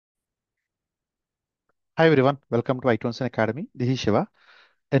Hi everyone, welcome to I2 Academy. This is Shiva.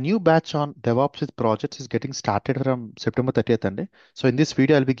 A new batch on DevOps with projects is getting started from September 30th. So in this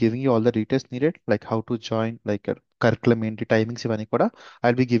video, I'll be giving you all the details needed, like how to join, like curriculum, timings, ivani kuda.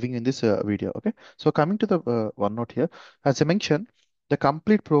 I'll be giving you in this video. Okay. So coming to the one note here, as I mentioned, the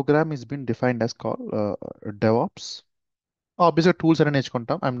complete program is been defined as called DevOps. Obviously, tools are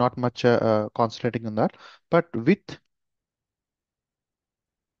నేర్చుకుంటాం. I'm not much concentrating on that, but with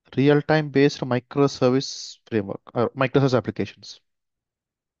real-time based microservice framework or microservice applications.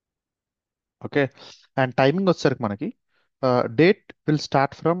 Okay and timing వచ్చేసరికి మనకి date will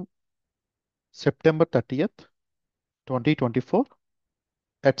start from September 30th 2024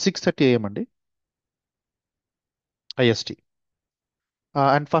 at 6:30 AM అండి IST.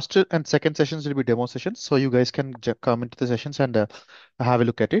 And first and second sessions will be demo sessions, so you guys can come into the sessions and have a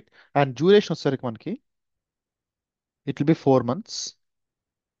look at it. And duration వచ్చేసరికి మనకి it will be 4 months,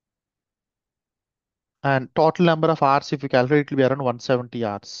 and total number of hours if you calculate it will be around 170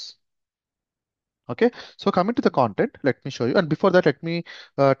 hours. Okay, so coming to the content, let me show you. And before that, let me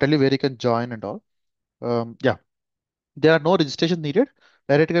tell you where you can join and all. Yeah, there are no registration needed.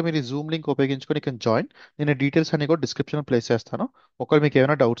 డైరెక్ట్గా మీరు Zoom link ఉపయోగించుకొని you can join. నేను details అన్ని కూడా description place చేస్తాను. ఒకవేళ మీకు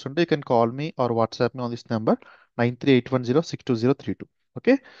ఏమైనా డౌట్స్ ఉంటే you can call me are WhatsApp me on this number 9381062032.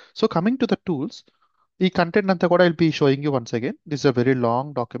 Okay, so coming to the tools, ఈ కంటెంట్ అంతా కూడా will be showing you once again. This a very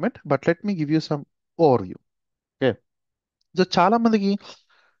long document, but let me give you some over view. Okay, so చాలా మందికి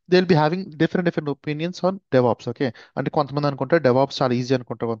they will be having different different opinions on DevOps. Okay, అంటే కొంతమంది అనుకుంటారు DevOps చాలా easy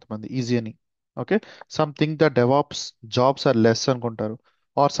అనుకుంటారు, కొంతమంది easy అని. Okay, some think the DevOps jobs are less అనుకుంటారు,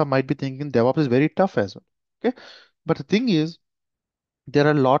 are some might be thinking DevOps is very tough as well. Okay, but the thing is there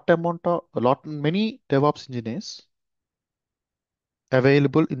are lot many DevOps engineers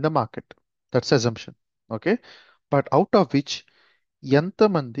available in the market. That's assumption. Okay, but out of which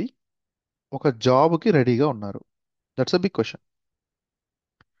ఎంతమంది ఒక జాబ్కి రెడీగా ఉన్నారు? That's a big question.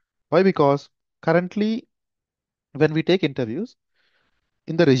 Why? Because currently when we take interviews,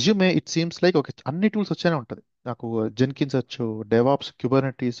 in the resume it seems like ఒక అన్ని tools వచ్చానే ఉంటుంది. నాకు జెన్కిన్స్ వచ్చు, డెవాప్స్,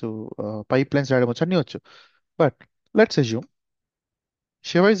 క్యూబర్నెటీస్, పైప్ లైన్స్ రాయడం వచ్చు, అన్నీ వచ్చు. But let's assume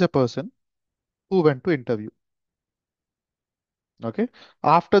Shiva is a person who went to interview. Okay,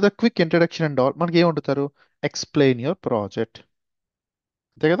 after the quick introduction and all మనకి ఏమంటారు? Explain your project.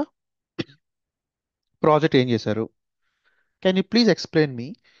 అంతే కదా? ప్రాజెక్ట్ ఏం చేశారు? Can you please explain me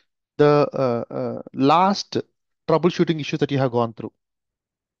the last trouble shooting issues that you have gone through.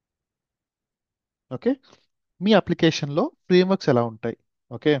 Okay, మీ అప్లికేషన్లో frameworks ఎలా ఉంటాయి?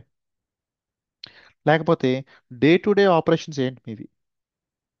 Okay, లేకపోతే డే టు డే ఆపరేషన్స్ ఏంటి మీవి?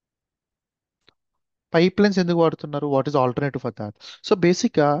 పైప్ లైన్స్ ఎందుకు వాడుతున్నారు? What is alternative for that? So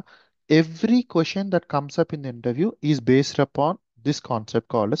బేసిక్గా every question that comes up in the interview is based upon this concept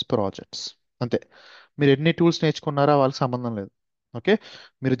called as projects. అంతే. మీరు ఎన్ని టూల్స్ నేర్చుకున్నారా వాళ్ళకి సంబంధం లేదు. ఓకే,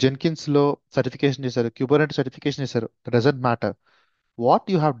 మీరు జెన్కిన్స్లో సర్టిఫికేషన్ చేశారు, క్యూబర్నెట్ సర్టిఫికేషన్ చేశారు, doesn't matter. What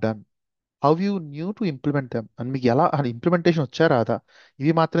you have done, how you new to implement them, and మీకు ఎలా ఇంప్లిమెంటేషన్ వచ్చా రాదా,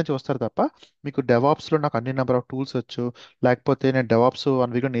 ఇవి మాత్రమే చూస్తారు తప్ప మీకు డెవాప్స్లో నాకు అన్ని నెంబర్ ఆఫ్ టూల్స్ వచ్చు, లేకపోతే నేను డెవాప్స్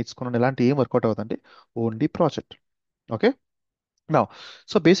 1 వీక్లో నేర్చుకున్నాను, ఇలాంటి ఏం వర్కౌట్ అవుతుంది. Only project. ఓకే, నా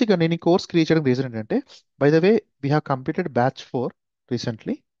సో బేసిక్గా నేను ఈ కోర్స్ క్రియేట్ చేయడం రీజన్ ఏంటంటే, by the way we have completed batch 4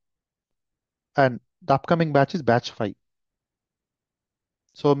 recently, and the upcoming batch is batch 5.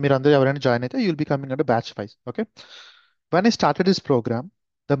 So మీరు అందరూ ఎవరైనా జాయిన్ అయితే you'll be coming under batch 5. Okay, when I started this program,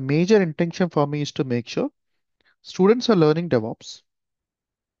 the major intention for me is to make sure students are learning DevOps.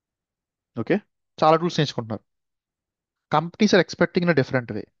 Okay, చాలా tools నేర్చుకుంటున్నారు. Companies are expecting in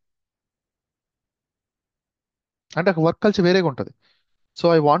different way, అంటే work culture వేరేగా ఉంటుంది. So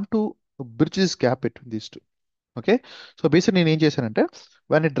I want to bridge this gap between these two. Okay, so basic నేను ఏం చేశానంటే,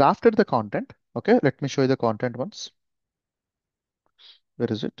 when I drafted the content, okay let me show the content once.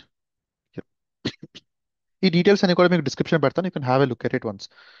 Where is it? ఈ details అన్ని కూడా మీకు description పెడతాను, you can have a look at it once.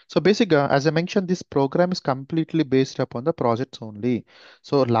 So బేసిక్గా as a mention, this programme is completely based upon the projects only.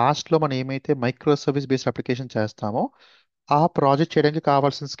 So లాస్ట్లో మనం ఏమైతే micro service based application చేస్తామో ఆ ప్రాజెక్ట్ చేయడానికి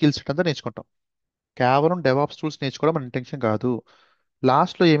కావాల్సిన స్కిల్స్ అంతా నేర్చుకుంటాం. కేవలం డెవాప్స్ టూల్స్ నేర్చుకోవడం మన ఇంటెన్షన్ కాదు.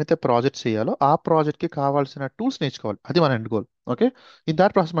 లాస్ట్లో ఏమైతే ప్రాజెక్ట్స్ చేయాలో ఆ ప్రాజెక్ట్కి కావాల్సిన టూల్స్ నేర్చుకోవాలి, అది మన end goal. Okay, in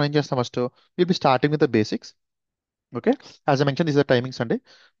that process మనం ఏం చేస్తాం? First will be starting with the basics. Okay, as a mention this the timings అండి.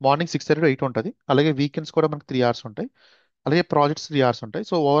 మార్నింగ్ 6:30 to 8 ఉంటుంది. అలాగే వీకెండ్స్ కూడా మనకి 3 hours ఉంటాయి. అలాగే ప్రాజెక్ట్స్ 3 hours ఉంటాయి.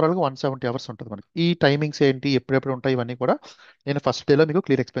 సో ఓవరాల్గా 170 hours ఉంటుంది మనకి. ఈ టైమింగ్స్ ఏంటి, ఎప్పుడెప్పుడు ఉంటాయి, ఇవన్నీ కూడా నేను ఫస్ట్ డేలో మీకు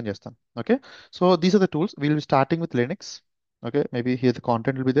క్లియర్ ఎక్స్ప్లెయిన్ చేస్తాను. Okay, so these are the tools. Will be starting with Linux. Okay, maybe here the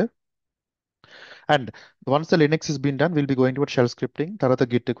content will be there. And once the Linux is been done will be going to shell scripting, తర్వాత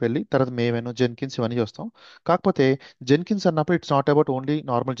గిట్కి వెళ్ళి తర్వాత maven Jenkins ఇవన్నీ చూస్తాం. కాకపోతే Jenkins అన్నప్పుడు it's not about only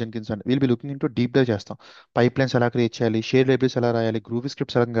normal Jenkins అండి. Will be looking into deep dive చేస్తాం. Pipe lines ఎలా క్రియేట్ చేయాలి, షేర్ లైబ్రరీస్ ఎలా రాయాలి, గ్రూవీ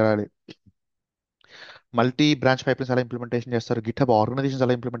స్క్రిప్ట్స్ ఎలా రాయాలి, మల్టీ బ్రాంచ్ పైప్లైన్స్ ఎలా ఇంప్లిమెంటేషన్ చేస్తారు, గిట్హబ్ ఆర్గనైజేషన్స్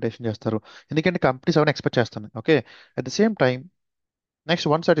ఎలా ఇంప్లిమెంటేషన్ చేస్తారు. ఎందుకంటే కంపెనీస్ అవన్నీ ఎక్స్పెక్ట్ చేస్తున్నాయి. Okay, at the same time next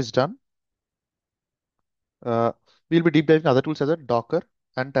once that is done, we'll be deep diving other tools as a Docker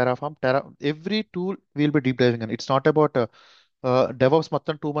and Terraform. Every tool we'll be deep diving in. It's not about DevOps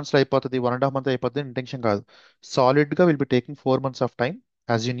మొత్తం 2 months లో అయిపోతుంది, 1.5 month అయిపోతుంది intention కాదు. Solid గా will be taking 4 months of time.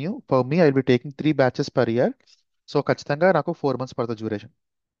 As you new for me I will be taking 3 batches per year. So ఖచ్చితంగా నాకు 4 months పడుతుంది duration.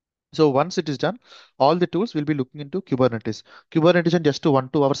 So once it is done, all the tools will be looking in to Kubernetes. Kubernetes అని just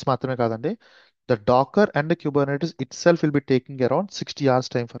 1-2 hours మాత్రమే కాదండి. The Dakar and Kubernetes it self will be taking around 60 hours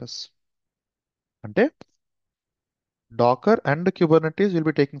time for us. అంటే Docker and Kubernetes will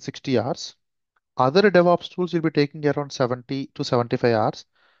be taking 60 hours. Other DevOps tools will be taking around 70 to 75 hours.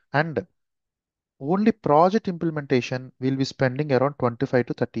 And only project implementation will be spending around 25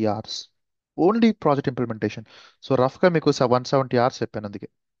 to 30 hours. Only project implementation. So రఫ్గా మీకు 170 hours చెప్పాను అందుకే.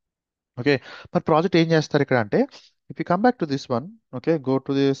 Okay, మరి project ఏం చేస్తారు ఇక్కడ అంటే, if you come back to this one, okay go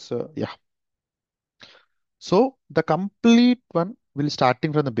to this, yeah. So the complete one will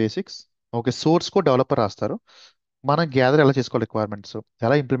starting from the basics. Okay, source code developer రాస్తారు. మనం గ్యాదర్ ఎలా చేసుకోవాలి రిక్వైర్మెంట్స్,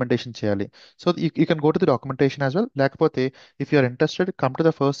 ఎలా ఇంప్లిమెంటేషన్ చేయాలి. So you can go to the documentation as well. లేకపోతే if you are interested come to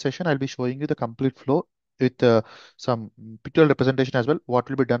the first session, I'll be showing you the complete flow with some pictorial representation as well. What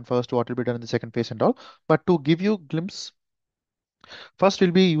will be done first, what will be done in the second phase and all. But to give you glimpse, first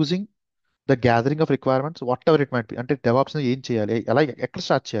we'll be using the gathering of requirements what ever it might be. అంటే DevOps ఏం చేయాలి, ఎలా ఎక్కడ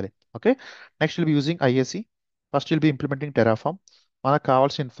start చేయాలి. Okay, next will be using ISC. First will be implementing Terraform. మనకు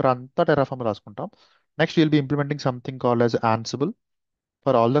కావాల్సిన infra అంతా Terraform రాసుకుంటాం. Next will be implementing something called as ఆన్సిబుల్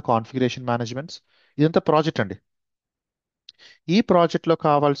for all the configuration managements. ఇదంతా ప్రాజెక్ట్ అండి. ఈ ప్రాజెక్ట్ లో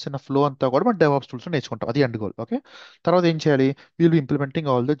కావాల్సిన ఫ్లో అంతా కూడా మనం డెవాప్స్ టూల్స్ నేర్చుకుంటాం. అది ఎండ్ గోల్. ఓకే, తర్వాత ఏం చేయాలి, will be implementing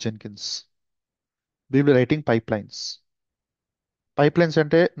all the Jenkins. Will be writing pipe lines. Pipe lines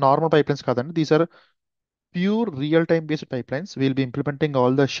అంటే నార్మల్ పైప్ లైన్స్ కాదండి, these are pure real-time based pipelines. We'll be implementing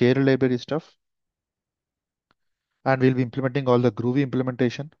all the shared library stuff, and we'll be implementing all the Groovy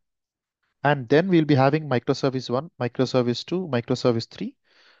implementation. And then we'll be having microservice 1, microservice 2, microservice 3,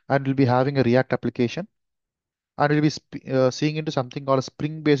 and we'll be having a React application. And we'll be seeing into something called a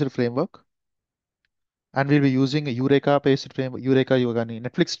Spring-based framework. And we'll be using a Eureka based framework, Eureka Yogani,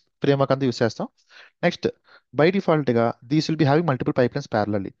 Netflix framework and use చేస్తాం. Next, by default, these will be having multiple pipelines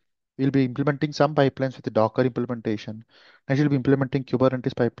parallelly. We'll be implementing some pipelines with the Docker implementation. Next, we'll be implementing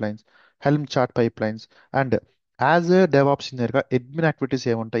Kubernetes pipelines, Helm chart pipelines, and as a DevOps engineer, admin activities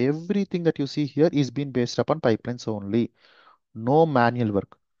ఏముంటాయి, everything that you see here is being based upon pipelines only. No manual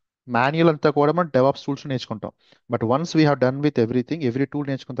work. Manual అంతా కూడా మనం DevOps tools నేర్చుకుంటాం. But once we have done with everything, every tool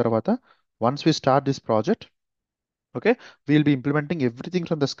నేర్చుకున్న తర్వాత, once we start this project, okay, we'll be implementing everything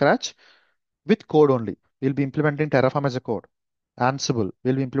from the scratch with code only. We'll be implementing Terraform as a code, Ansible,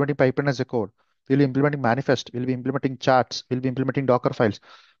 we'll be implementing Python as a code, we'll be implementing manifest, we'll be implementing charts, we'll be implementing docker files.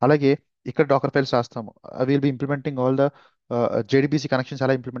 అలాగే ఇక్కడ Dakar files రాస్తాము. Will be implementing all the JDBC connections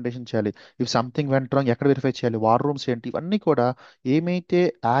ఎలా implementation చేయాలి, if something went wrong ఎక్కడ verify చేయాలి, war rooms ఏంటి, ఇవన్నీ కూడా ఏమైతే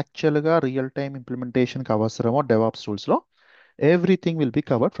యాక్చువల్గా రియల్ టైమ్ ఇంప్లిమెంటేషన్కి అవసరమో DevOps టూల్స్లో everything will be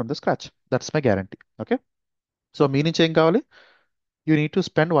covered from the scratch. That's my guarantee. Okay, so మీ నుంచి ఏం కావాలి, you need to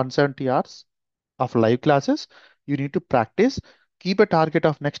spend 170 hours of live classes. You need to practice. Keep a target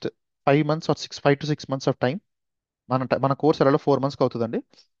of next 5 months or 5 to 6 months of time. మన course అలా 4 months అవుతుందండి.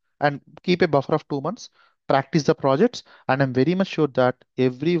 And keep a buffer of 2 months. Practice the projects. And I'm very much sure that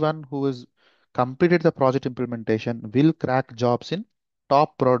everyone who is completed the project implementation will crack jobs in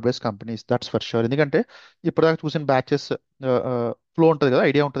top broad based companies. That's for sure. ఎందుకంటే ఇప్పటిదాకా చూసిన batches flow ఉంటుంది కదా,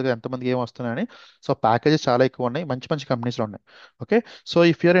 idea ఉంటుంది కదా ఎంతమంది ఏం వస్తున్నాయని. సో ప్యాకేజెస్ చాలా ఎక్కువ ఉన్నాయి, మంచి మంచి కంపెనీస్లో ఉన్నాయి. Okay, so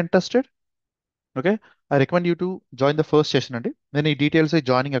if you're interested, okay, I recommend you to join the first session అండి. నేను ఈ డీటెయిల్స్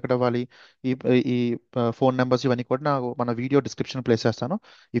జాయినింగ్ ఎక్కడ అవ్వాలి, ఈ ఈ ఫోన్ నెంబర్స్ ఇవన్నీ కూడా నాకు మన వీడియో డిస్క్రిప్షన్ ప్లేస్ చేస్తాను.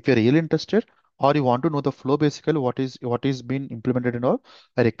 If you're real interested or you want to know the flow basically what is being implemented and all,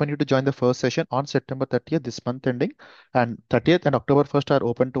 I recommend you to join the first session on September 30th, this month ending. And 30th and October 1st are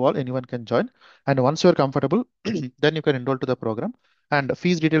open to all, anyone can join. And once you are comfortable, then you can enroll to the program. And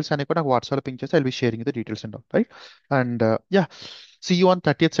fees details and నాకు WhatsApp ping చేస్తే I'll be sharing you the details and all, right? And yeah, see you on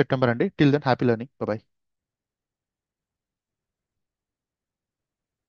 30th September అండి. Till then, happy learning. Bye bye.